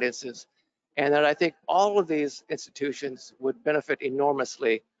your audiences. And that I think all of these institutions would benefit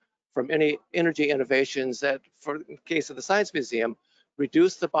enormously from any energy innovations that, for in the case of the Science Museum,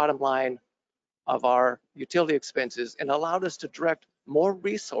 reduce the bottom line of our utility expenses and allowed us to direct more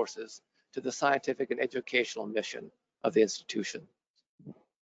resources to the scientific and educational mission of the institution.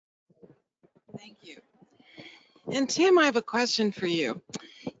 Thank you. And Tim, I have a question for you.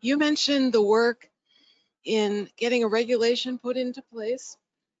 You mentioned the work in getting a regulation put into place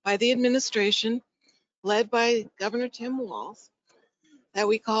by the administration, led by Governor Tim Walz, that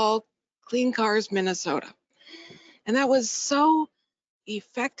we call Clean Cars Minnesota. And that was so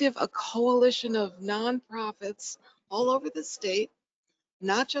effective, a coalition of nonprofits all over the state,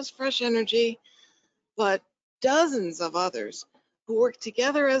 not just Fresh Energy, but dozens of others who worked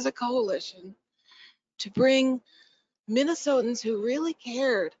together as a coalition to bring Minnesotans who really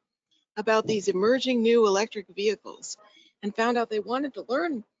cared about these emerging new electric vehicles and found out they wanted to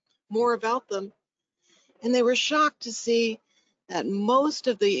learn more about them. And they were shocked to see that most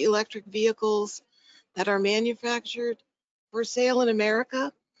of the electric vehicles that are manufactured for sale in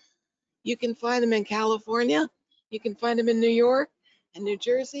America, you can find them in California, you can find them in New York and New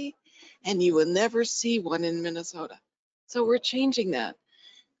Jersey, and you will never see one in Minnesota. So we're changing that.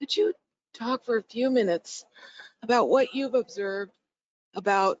 Could you talk for a few minutes about what you've observed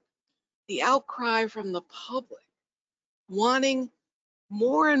about the outcry from the public wanting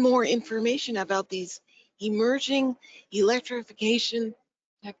more and more information about these emerging electrification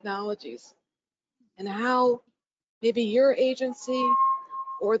technologies and how maybe your agency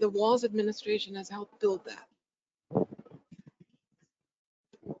or the Walz administration has helped build that?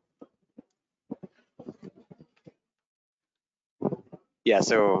 Yeah,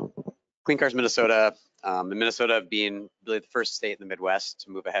 so Clean Cars Minnesota, and Minnesota being really the first state in the Midwest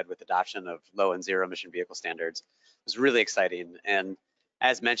to move ahead with adoption of low and zero emission vehicle standards was really exciting. And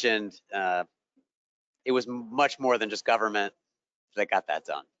as mentioned, it was much more than just government that got that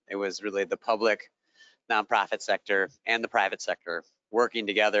done. It was really the public, nonprofit sector, and the private sector working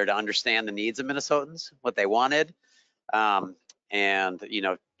together to understand the needs of Minnesotans, what they wanted, and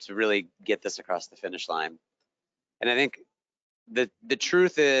to really get this across the finish line. And I think the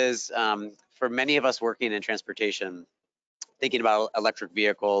truth is, for many of us working in transportation, thinking about electric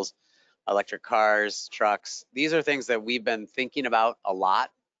vehicles, electric cars, trucks, these are things that we've been thinking about a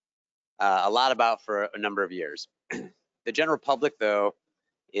lot about for a number of years. The general public, though,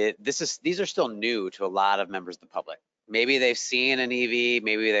 these are still new to a lot of members of the public. Maybe they've seen an EV,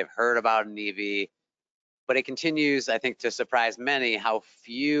 maybe they've heard about an EV, but it continues, I think, to surprise many how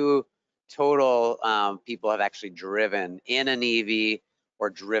few total people have actually driven in an EV or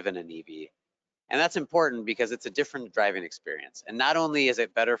driven an EV. And that's important because it's a different driving experience. And not only is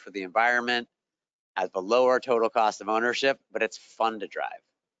it better for the environment, has a lower total cost of ownership, but it's fun to drive.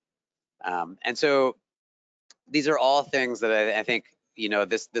 And so these are all things that I think,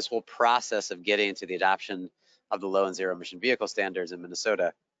 this whole process of getting to the adoption of the low and zero emission vehicle standards in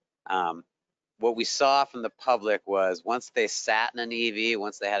Minnesota, what we saw from the public was once they sat in an EV,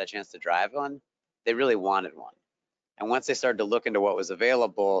 once they had a chance to drive one, they really wanted one. And once they started to look into what was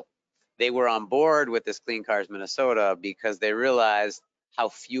available, they were on board with this Clean Cars Minnesota because they realized how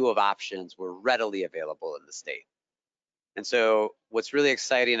few of options were readily available in the state. And so what's really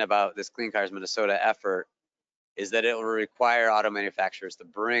exciting about this Clean Cars Minnesota effort is that it will require auto manufacturers to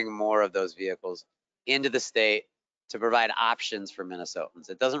bring more of those vehicles into the state to provide options for Minnesotans.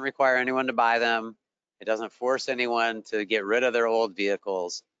 It doesn't require anyone to buy them. It doesn't force anyone to get rid of their old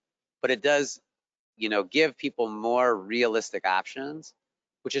vehicles, but it does, give people more realistic options,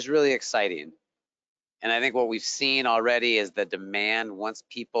 which is really exciting. And I think what we've seen already is the demand, once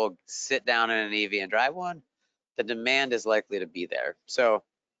people sit down in an EV and drive one, the demand is likely to be there. So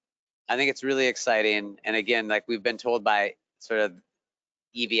I think it's really exciting. And again, like we've been told by sort of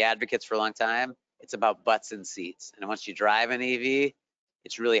EV advocates for a long time, it's about butts and seats. And once you drive an EV,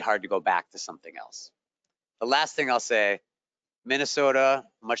 it's really hard to go back to something else. The last thing I'll say, Minnesota,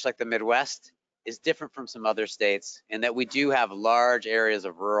 much like the Midwest, is different from some other states in that we do have large areas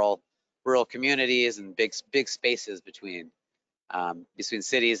of rural communities and big spaces between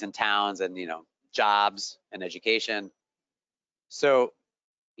cities and towns and jobs and education. So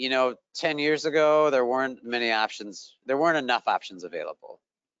 10 years ago there weren't many options. There weren't enough options available.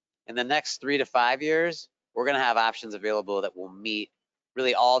 In the next 3 to 5 years, we're going to have options available that will meet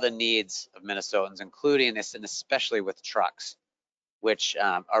really all the needs of Minnesotans, including this, and especially with trucks, which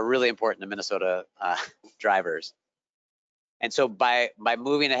are really important to Minnesota drivers. And so by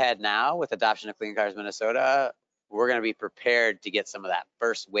moving ahead now with adoption of Clean Cars Minnesota, we're going to be prepared to get some of that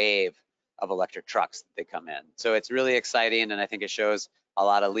first wave of electric trucks that they come in. So it's really exciting, and I think it shows a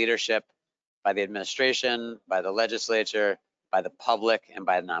lot of leadership by the administration, by the legislature, by the public, and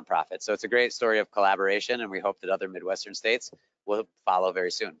by the nonprofits. So it's a great story of collaboration, and we hope that other Midwestern states will follow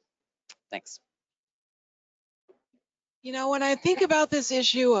very soon. Thanks. When I think about this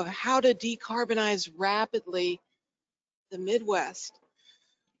issue of how to decarbonize rapidly the Midwest,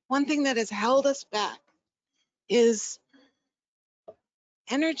 one thing that has held us back is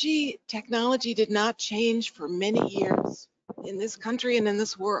energy technology did not change for many years in this country and in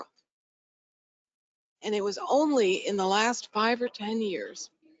this world. And it was only in the last 5 or 10 years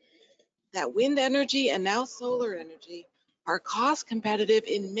that wind energy and now solar energy are cost competitive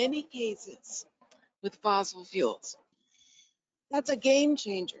in many cases with fossil fuels. That's a game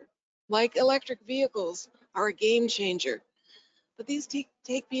changer. Like electric vehicles are a game changer. But these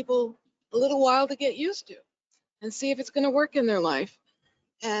take people a little while to get used to and see if it's going to work in their life.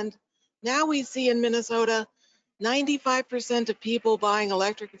 And now we see in Minnesota, 95% of people buying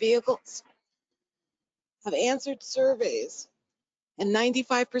electric vehicles have answered surveys, and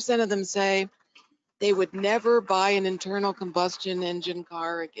 95% of them say they would never buy an internal combustion engine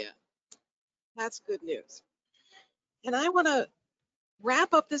car again. That's good news. And I want to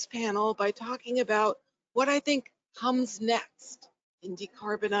wrap up this panel by talking about what I think comes next in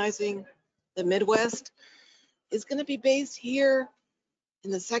decarbonizing the Midwest is going to be based here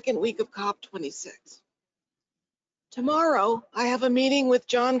in the second week of COP26. Tomorrow, I have a meeting with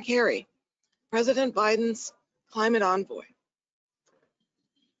John Kerry, President Biden's climate envoy.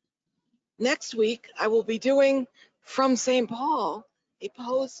 Next week, I will be doing from St. Paul a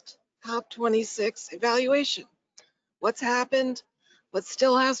post-COP26 evaluation. What's happened, what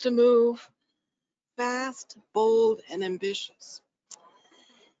still has to move, fast, bold, and ambitious.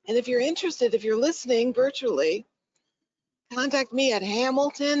 And if you're interested, if you're listening virtually, contact me at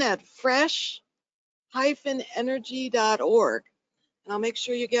hamilton@fresh-energy.org, and I'll make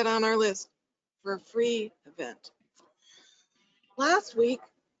sure you get on our list for a free event. Last week,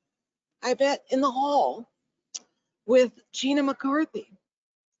 I met in the hall with Gina McCarthy.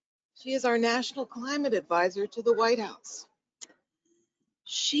 She is our National Climate Advisor to the White House.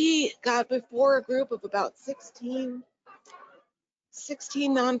 She got before a group of about 16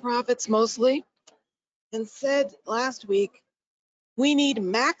 nonprofits mostly, and said last week, we need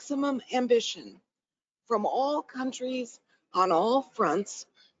maximum ambition from all countries on all fronts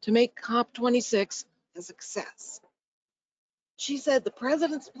to make COP26 a success. She said the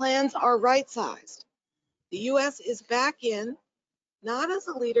president's plans are right-sized. The U.S. is back in, not as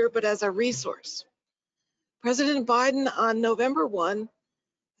a leader, but as a resource. President Biden on November 1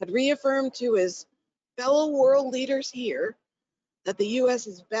 had reaffirmed to his fellow world leaders here that the U.S.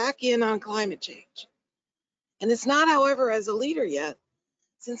 is back in on climate change. And it's not, however, as a leader yet,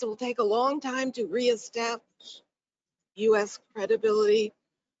 since it will take a long time to reestablish U.S. credibility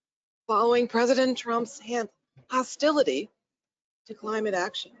following President Trump's hostility to climate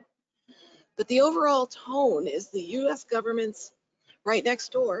action. But the overall tone is the U.S. government's, right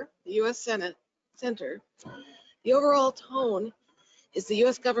next door, the U.S. Center, the overall tone is the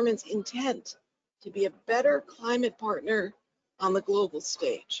U.S. government's intent to be a better climate partner on the global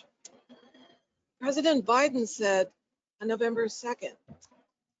stage. President Biden said on November 2nd,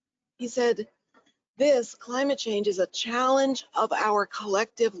 he said, this climate change is a challenge of our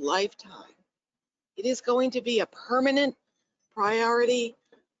collective lifetime. It is going to be a permanent priority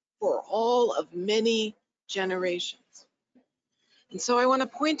for all of many generations. And so I want to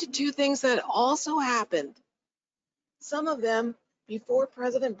point to two things that also happened, some of them before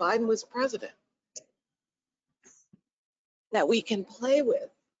President Biden was president, that we can play with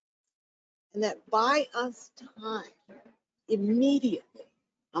and that buy us time immediately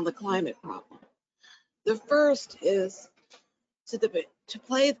on the climate problem. The first is to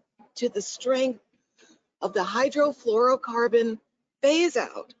play to the strength of the hydrofluorocarbon phase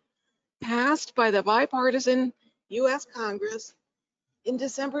out passed by the bipartisan US Congress in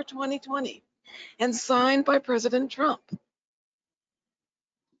December 2020 and signed by President Trump.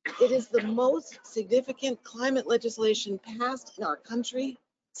 It is the most significant climate legislation passed in our country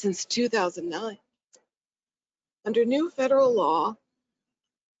since 2009. Under new federal law,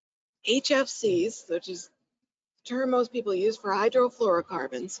 HFCs, which is the term most people use for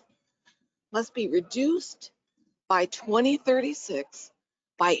hydrofluorocarbons, must be reduced by 2036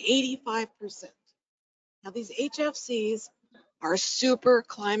 by 85%. Now, these HFCs are super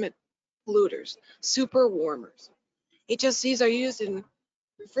climate polluters, super warmers. HFCs are used in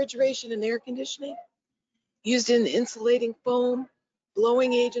refrigeration and air conditioning, used in insulating foam,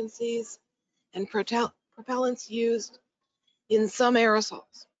 blowing agencies, and propellants used in some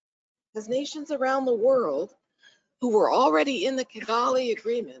aerosols. As nations around the world who were already in the Kigali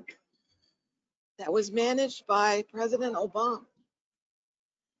Agreement that was managed by President Obama,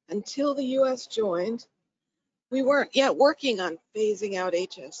 until the US joined, we weren't yet working on phasing out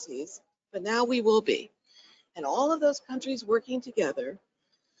HFCs, but now we will be. And all of those countries working together,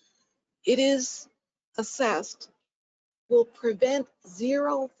 it is assessed, will prevent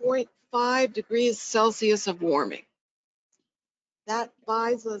 0.5 degrees Celsius of warming. That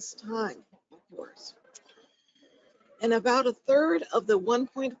buys us time, of course. And about a third of the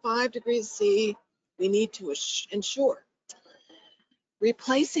 1.5 degrees C we need to ensure.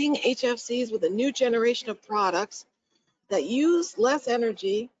 Replacing HFCs with a new generation of products that use less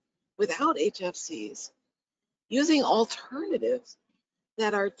energy without HFCs, using alternatives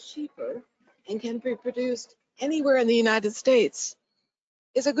that are cheaper and can be produced anywhere in the United States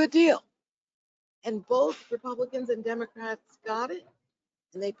is a good deal. And both Republicans and Democrats got it,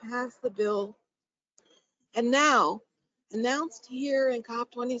 and they passed the bill. And now, announced here in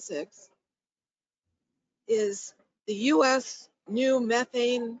COP26 is the US new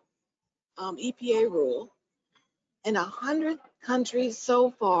methane EPA rule, and 100 countries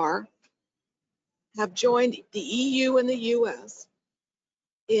so far have joined the EU and the US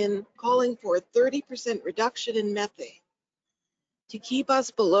in calling for a 30% reduction in methane to keep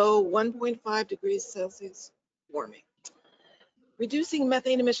us below 1.5 degrees Celsius warming. Reducing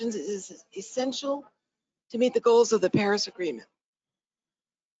methane emissions is essential to meet the goals of the Paris Agreement.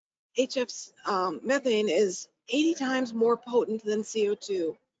 Methane is 80 times more potent than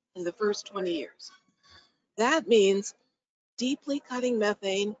CO2 in the first 20 years. That means deeply cutting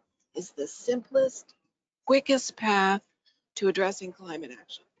methane is the simplest, quickest path to addressing climate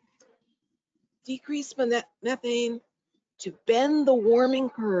action. Decrease methane to bend the warming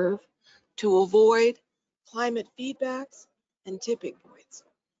curve to avoid climate feedbacks and tipping points.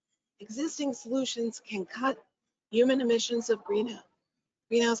 Existing solutions can cut human emissions of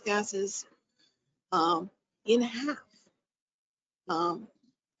greenhouse gases in half. And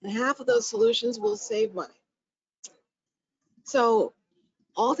half of those solutions will save money. So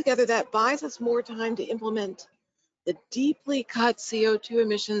altogether, that buys us more time to implement the deeply cut CO2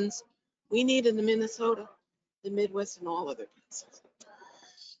 emissions we need in the Minnesota, the Midwest, and all other places.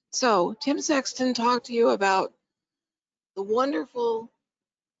 So Tim Sexton talked to you about the wonderful,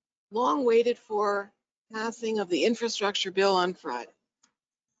 long-waited for passing of the infrastructure bill on Friday.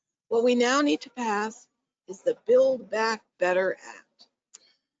 What we now need to pass is the Build Back Better Act.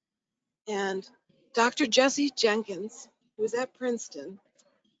 And Dr. Jesse Jenkins, who's at Princeton,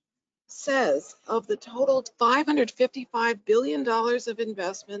 says of the total $555 billion of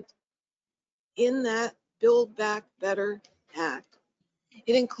investment in that Build Back Better Act,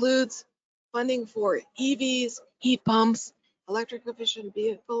 it includes funding for EVs, heat pumps, electric efficient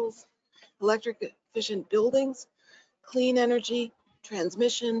vehicles, electric efficient buildings, clean energy,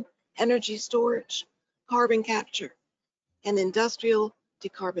 transmission, energy storage, carbon capture, and industrial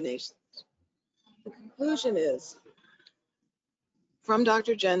decarbonation. The conclusion is, from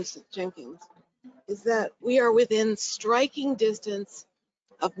Dr. Jenkins, is that we are within striking distance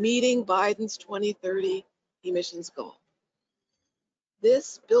of meeting Biden's 2030 emissions goal.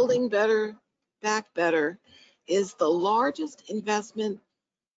 This Building Better, Back Better is the largest investment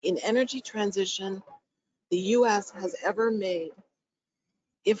in energy transition the US has ever made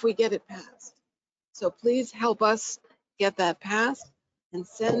if we get it passed. So please help us get that passed. and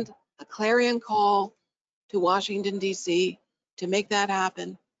send a clarion call to Washington, D.C. to make that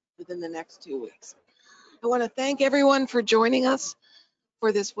happen within the next 2 weeks. I want to thank everyone for joining us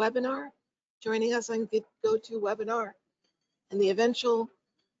for this webinar, joining us on GoToWebinar, and the eventual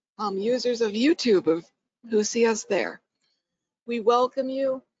users of YouTube who see us there. We welcome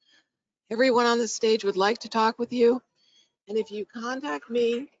you. Everyone on the stage would like to talk with you. And if you contact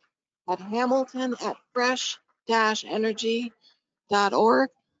me at hamilton@fresh-energy.org,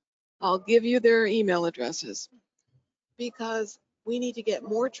 I'll give you their email addresses, because we need to get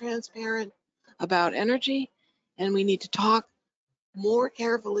more transparent about energy, and we need to talk more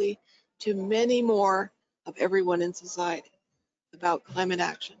carefully to many more of everyone in society about climate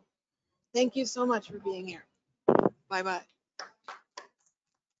action. Thank you so much for being here. Bye-bye.